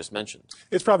that she just mentioned?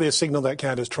 It's probably a signal that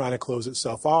Canada is trying to close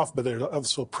itself off, but there are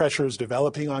also pressures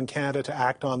developing on Canada to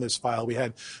act on this file. We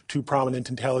had 2 prominent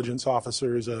intelligence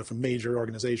officers from major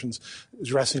organizations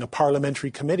addressing a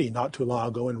parliamentary committee not too long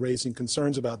ago and raising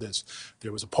concerns about this.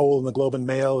 There was a poll in the Globe and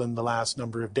Mail in the last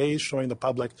number of days showing the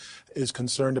public is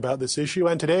concerned about this issue.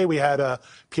 And today we had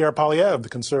Pierre Poilievre, the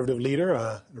Conservative leader,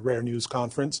 a rare news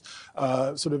conference,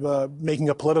 making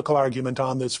a political argument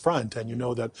on this front. And you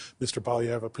know that Mr.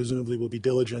 Poilievre presumably will be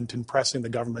diligent in pressing the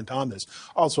government on this.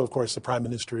 Also, of course, the Prime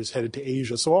Minister is headed to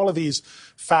Asia. So all of these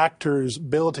factors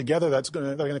build together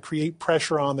they're going to create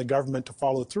pressure on the government to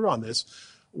follow through on this.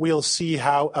 We'll see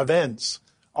how events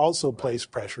also place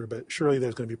pressure, but surely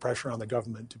there's going to be pressure on the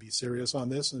government to be serious on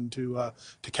this and to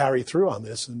carry through on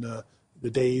this. And the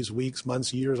days, weeks,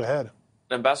 months, years ahead.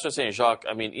 Ambassador St. Jacques,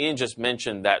 I mean, Ian just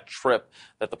mentioned that trip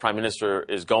that the Prime Minister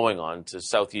is going on to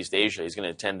Southeast Asia. He's going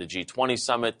to attend the G20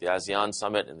 summit, the ASEAN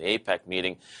summit, and the APEC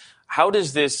meeting. How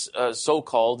does this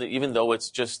so-called, even though it's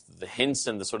just the hints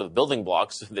and the sort of building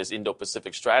blocks of this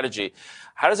Indo-Pacific strategy,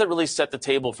 how does it really set the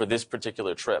table for this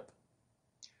particular trip?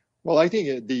 Well, I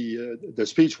think the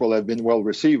speech will have been well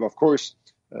received. Of course,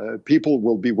 people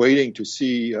will be waiting to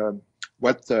see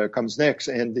what comes next,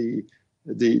 and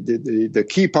the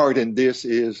key part in this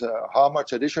is how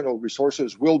much additional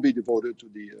resources will be devoted to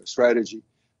the strategy.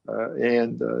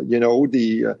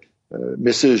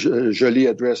 Mrs. Joly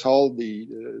addressed all the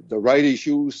right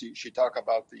issues. She talked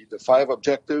about the 5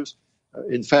 objectives.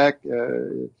 In fact,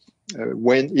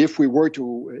 if we were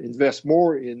to invest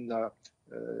more in the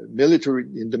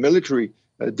military,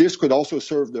 this could also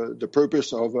serve the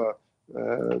purpose of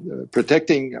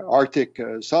protecting Arctic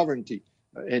sovereignty.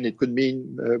 And it could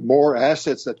mean more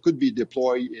assets that could be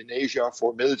deployed in Asia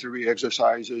for military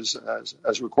exercises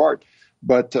as required.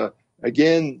 But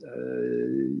again,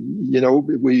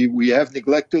 we have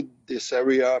neglected this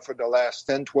area for the last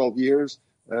 10, 12 years.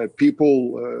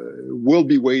 People will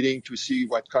be waiting to see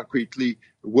what concretely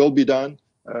will be done.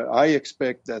 I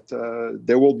expect that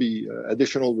there will be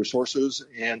additional resources,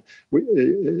 and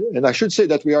I should say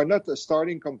that we are not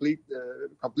starting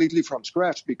completely from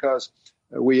scratch, because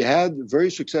we had very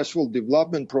successful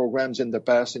development programs in the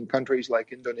past in countries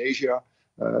like Indonesia,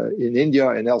 in India,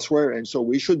 and elsewhere, and so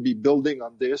we should be building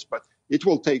on this, but it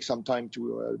will take some time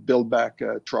to build back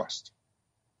trust.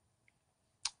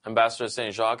 Ambassador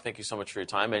St. Jacques, thank you so much for your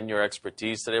time and your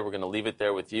expertise today. We're going to leave it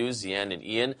there with you, Zian and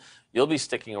Ian. You'll be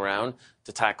sticking around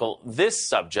to tackle this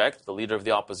subject. The leader of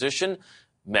the opposition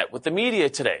met with the media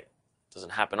today.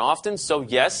 Doesn't happen often, so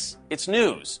yes, it's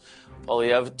news.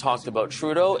 Poilievre talked about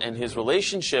Trudeau and his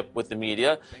relationship with the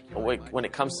media. When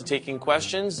it comes to taking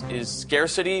questions, is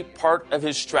scarcity part of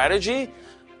his strategy?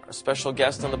 Our special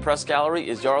guest on the press gallery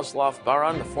is Yaroslav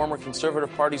Baran, the former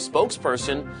Conservative Party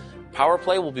spokesperson. Power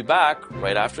Play will be back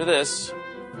right after this.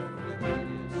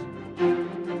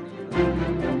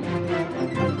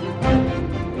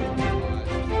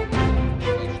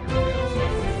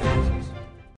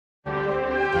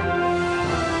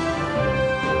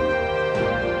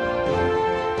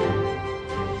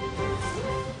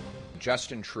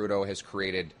 Justin Trudeau has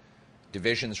created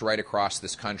divisions right across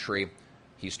this country.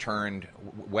 He's turned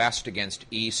west against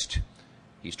east.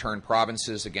 He's turned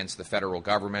provinces against the federal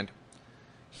government.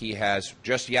 He has,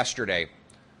 just yesterday,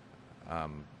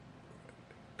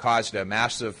 caused a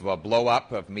massive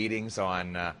blow-up of meetings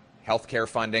on health care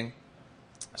funding.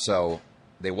 So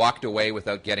they walked away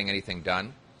without getting anything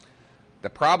done. The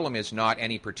problem is not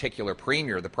any particular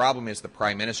premier. The problem is the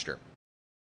Prime Minister.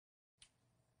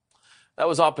 That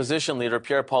was opposition leader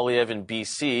Pierre Poilievre in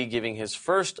BC giving his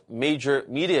first major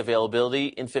media availability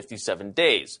in 57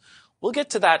 days. We'll get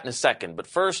to that in a second, but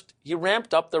first, he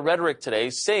ramped up the rhetoric today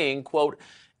saying, quote,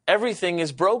 everything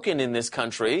is broken in this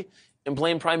country, and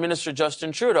blamed Prime Minister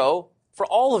Justin Trudeau for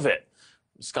all of it.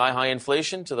 From sky-high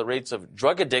inflation to the rates of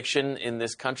drug addiction in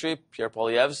this country, Pierre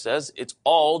Poilievre says it's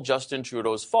all Justin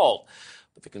Trudeau's fault.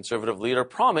 But the Conservative leader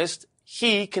promised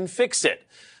he can fix it.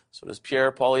 So does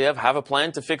Pierre Poilievre have a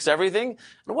plan to fix everything?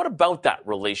 And what about that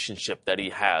relationship that he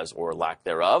has, or lack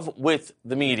thereof, with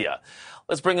the media?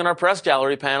 Let's bring in our press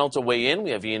gallery panel to weigh in. We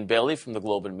have Ian Bailey from the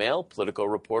Globe and Mail, Politico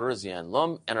reporter Zian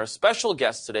Lum, and our special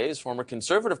guest today is former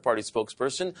Conservative Party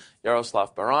spokesperson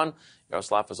Yaroslav Baran.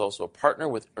 Yaroslav is also a partner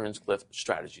with Earnscliffe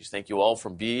Strategies. Thank you all for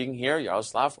being here.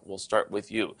 Yaroslav, we'll start with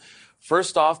you.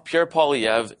 First off, Pierre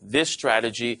Poilievre, this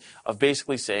strategy of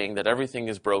basically saying that everything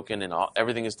is broken and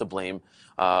everything is to blame,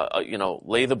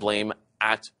 lay the blame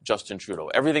at Justin Trudeau.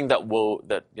 Everything that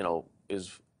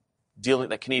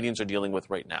Canadians are dealing with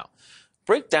right now.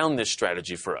 Break down this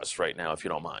strategy for us right now, if you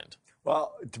don't mind.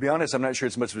 Well, to be honest, I'm not sure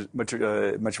it's much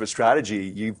of a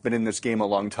strategy. You've been in this game a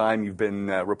long time. You've been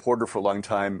a reporter for a long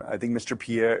time. I think Mr.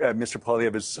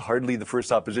 Poilievre is hardly the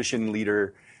first opposition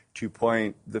leader to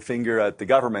point the finger at the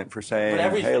government for saying,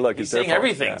 "Hey, look, he's saying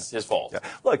everything's his fault." Yeah.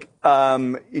 Look,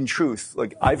 in truth,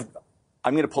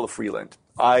 I'm going to pull a Freeland.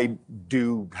 I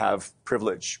do have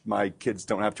privilege. My kids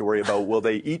don't have to worry about will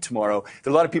they eat tomorrow.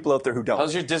 There are a lot of people out there who don't.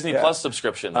 How's your Disney Plus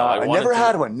subscription, though? I never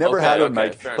had one. Never had one,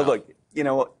 Mike. But look,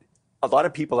 a lot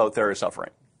of people out there are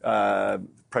suffering.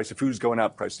 price of food's going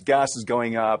up, price of gas is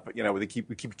going up. We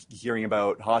keep hearing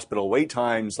about hospital wait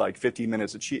times, like 15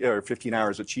 hours at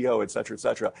CHEO, et cetera, et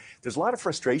cetera. There's a lot of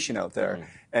frustration out there. Mm-hmm.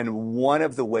 And one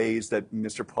of the ways that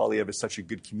Mr. Poilievre is such a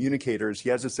good communicator is he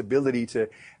has this ability to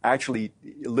actually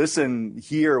listen,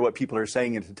 hear what people are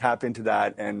saying, and to tap into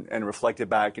that and reflect it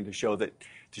back, and to show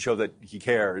that he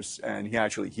cares and he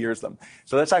actually hears them.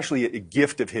 So that's actually a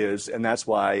gift of his, and that's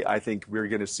why I think we're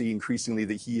going to see increasingly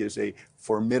that he is a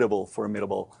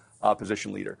formidable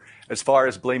opposition leader. As far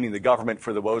as blaming the government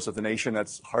for the woes of the nation,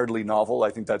 that's hardly novel. I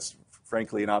think that's,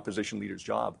 frankly, an opposition leader's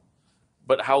job.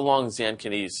 But how long, Zian,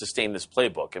 can he sustain this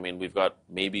playbook? I mean, we've got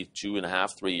maybe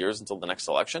 2.5, 3 years until the next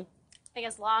election. I think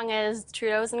as long as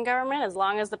Trudeau's in government, as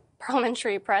long as the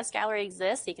parliamentary press gallery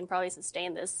exists, he can probably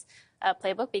sustain this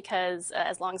playbook, because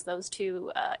as long as those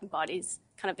two bodies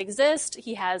kind of exist,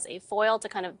 he has a foil to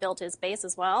kind of build his base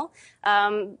as well.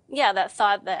 That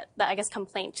thought, that I guess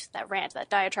complaint, that rant, that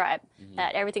diatribe,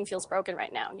 that everything feels broken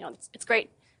right now. It's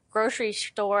great grocery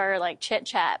store like chit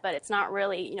chat, but it's not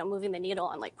really moving the needle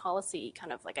on like policy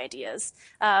kind of like ideas.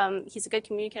 He's a good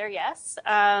communicator, yes,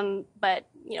 but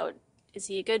is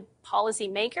he a good policy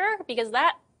maker? Because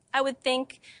that, I would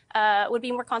think, would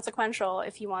be more consequential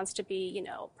if he wants to be,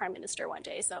 prime minister one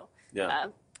day. So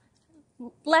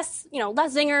less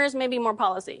zingers, maybe more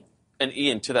policy. And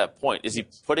Ian, to that point, is he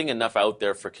putting enough out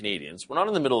there for Canadians? We're not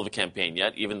in the middle of a campaign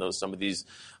yet, even though some of these,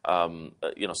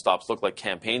 stops look like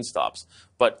campaign stops.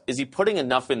 But is he putting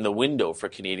enough in the window for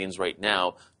Canadians right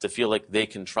now to feel like they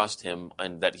can trust him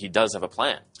and that he does have a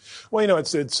plan? Well,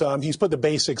 it's he's put the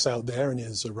basics out there in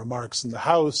his remarks in the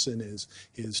House and his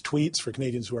tweets for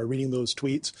Canadians who are reading those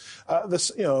tweets.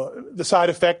 The side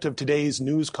effect of today's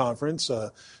news conference,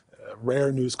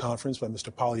 rare news conference by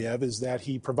Mr. Poilievre, is that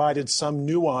he provided some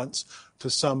nuance to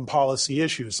some policy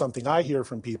issues. Something I hear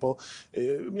from people,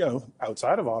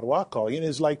 outside of Ottawa, calling in,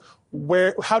 is like,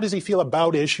 how does he feel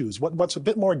about issues? What's a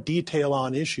bit more detail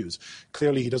on issues?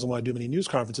 Clearly, he doesn't want to do many news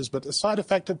conferences, but the side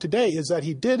effect of today is that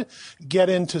he did get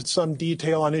into some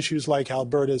detail on issues like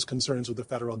Alberta's concerns with the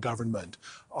federal government,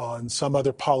 on some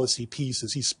other policy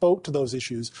pieces. He spoke to those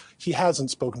issues. He hasn't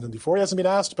spoken to them before. He hasn't been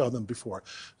asked about them before.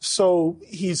 So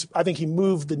I think he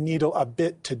moved the needle a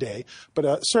bit today,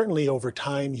 but certainly over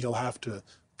time he'll have to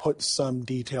put some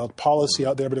detailed policy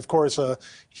out there. But of course,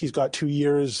 he's got 2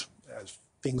 years, as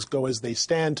things go as they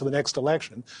stand, to the next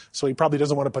election. So he probably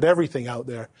doesn't want to put everything out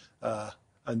there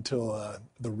until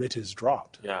the writ is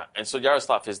dropped. Yeah. And so,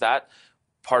 Yaroslav, is that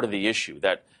part of the issue,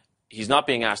 that he's not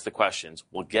being asked the questions?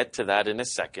 We'll get to that in a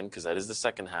second, because that is the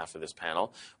second half of this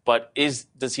panel. But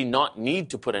does he not need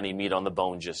to put any meat on the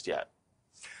bone just yet?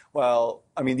 Well,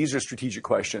 I mean, these are strategic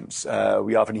questions.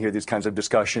 We often hear these kinds of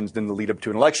discussions in the lead up to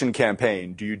an election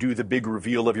campaign. Do you do the big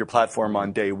reveal of your platform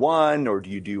on day one, or do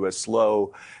you do a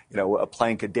slow, a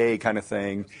plank a day kind of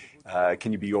thing?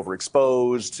 Can you be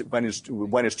overexposed? When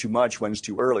is too much? When is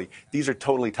too early? These are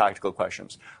totally tactical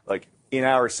questions. Like, in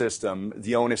our system,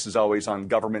 the onus is always on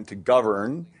government to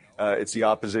govern. It's the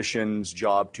opposition's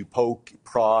job to poke,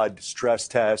 prod, stress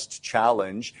test,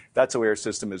 challenge. That's the way our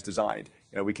system is designed.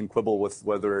 We can quibble with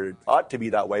whether it ought to be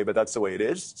that way, but that's the way it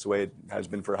is. It's the way it has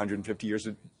been for 150 years.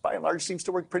 It, by and large, seems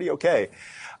to work pretty okay.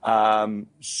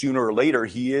 Sooner or later,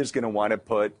 he is going to want to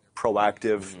put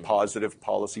proactive, positive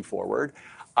policy forward.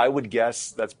 I would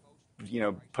guess that's,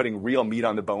 putting real meat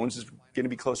on the bones is going to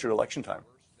be closer to election time.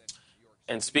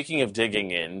 And speaking of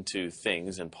digging into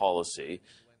things and policy,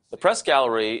 the press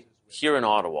gallery here in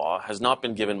Ottawa has not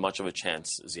been given much of a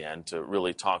chance, Zian, to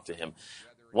really talk to him.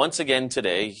 Once again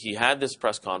today, he had this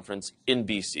press conference in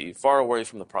BC, far away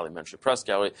from the Parliamentary Press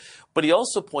Gallery, but he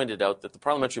also pointed out that the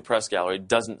Parliamentary Press Gallery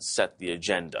doesn't set the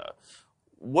agenda.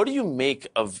 What do you make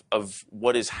of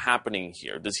what is happening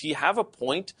here? Does he have a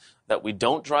point that we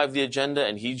don't drive the agenda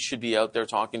and he should be out there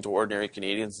talking to ordinary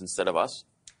Canadians instead of us?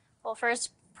 Well,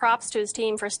 first, props to his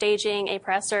team for staging a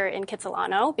presser in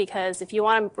Kitsilano, because if you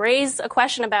want to raise a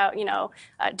question about,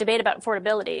 debate about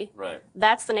affordability, right,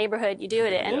 that's the neighborhood you do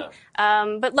it in.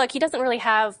 Yeah. But look, he doesn't really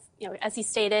have, as he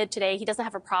stated today, he doesn't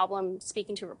have a problem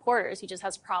speaking to reporters. He just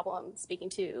has a problem speaking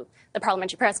to the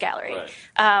Parliamentary Press Gallery,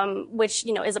 right, which,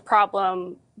 is a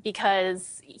problem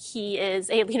because he is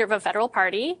a leader of a federal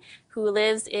party who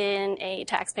lives in a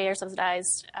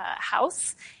taxpayer-subsidized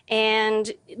house.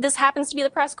 And this happens to be the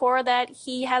press corps that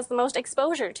he has the most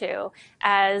exposure to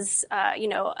as,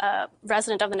 a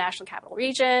resident of the National Capital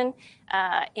Region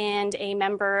and a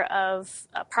member of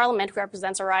Parliament who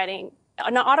represents a riding,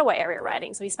 an Ottawa area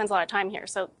riding. So he spends a lot of time here.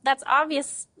 So that's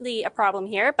obviously a problem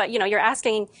here. But, you're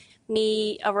asking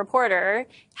me, a reporter,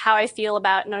 how I feel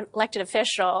about an elected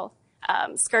official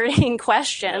skirting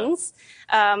questions,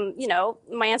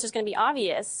 my answer is going to be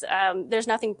obvious. There's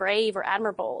nothing brave or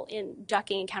admirable in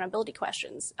ducking accountability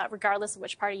questions, regardless of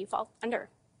which party you fall under.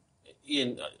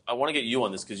 Ian, I want to get you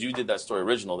on this because you did that story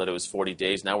original that it was 40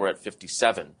 days. Now we're at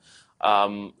 57.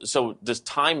 So does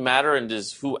time matter, and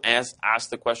does who asked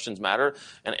the questions matter?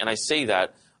 And I say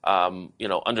that,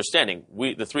 understanding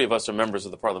the three of us are members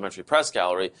of the Parliamentary Press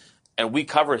Gallery, and we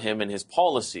cover him and his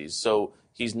policies. So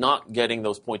he's not getting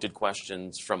those pointed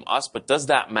questions from us, but does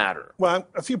that matter? Well,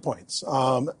 a few points.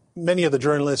 Many of the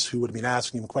journalists who would have been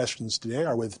asking him questions today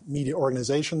are with media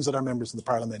organizations that are members of the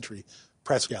Parliamentary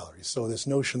Press Gallery. So this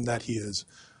notion that he has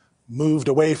moved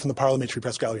away from the Parliamentary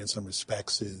Press Gallery in some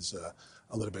respects is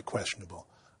a little bit questionable.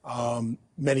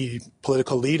 Many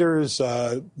political leaders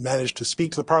managed to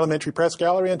speak to the Parliamentary Press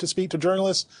Gallery and to speak to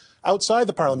journalists outside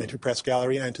the Parliamentary Press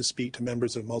Gallery and to speak to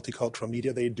members of multicultural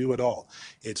media. They do it all.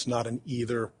 It's not an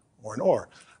either or an or.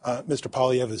 Mr.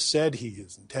 Poilievre has said he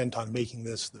is intent on making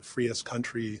this the freest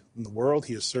country in the world.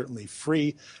 He is certainly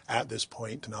free at this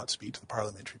point to not speak to the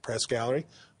Parliamentary Press Gallery,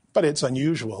 but it's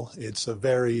unusual. It's a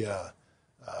very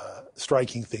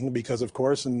striking thing because, of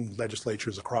course, in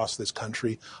legislatures across this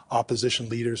country, opposition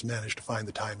leaders manage to find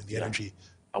the time and the energy.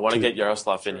 I want to get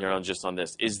Yaroslav in here on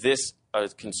this. Is this a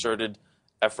concerted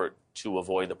effort to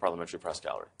avoid the Parliamentary Press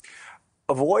Gallery?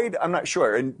 Avoid? I'm not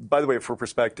sure. And by the way, for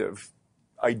perspective,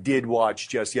 I did watch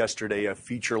just yesterday a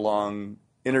feature-long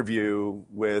interview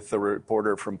with a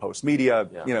reporter from Post Media,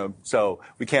 so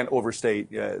we can't overstate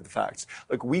the facts.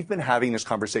 Look, we've been having this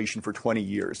conversation for 20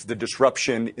 years. The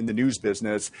disruption in the news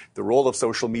business, the role of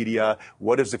social media,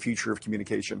 what is the future of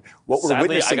communication? What we're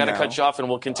witnessing I got to cut you off, and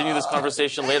we'll continue this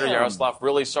conversation later, Yaroslav.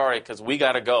 Really sorry, because we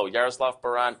got to go. Yaroslav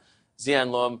Baran,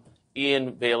 Zian Lum,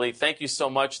 Ian Bailey, thank you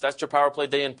so much. That's your Power Play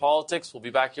Day in Politics. We'll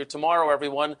be back here tomorrow,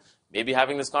 everyone, maybe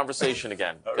having this conversation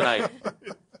again. Good night.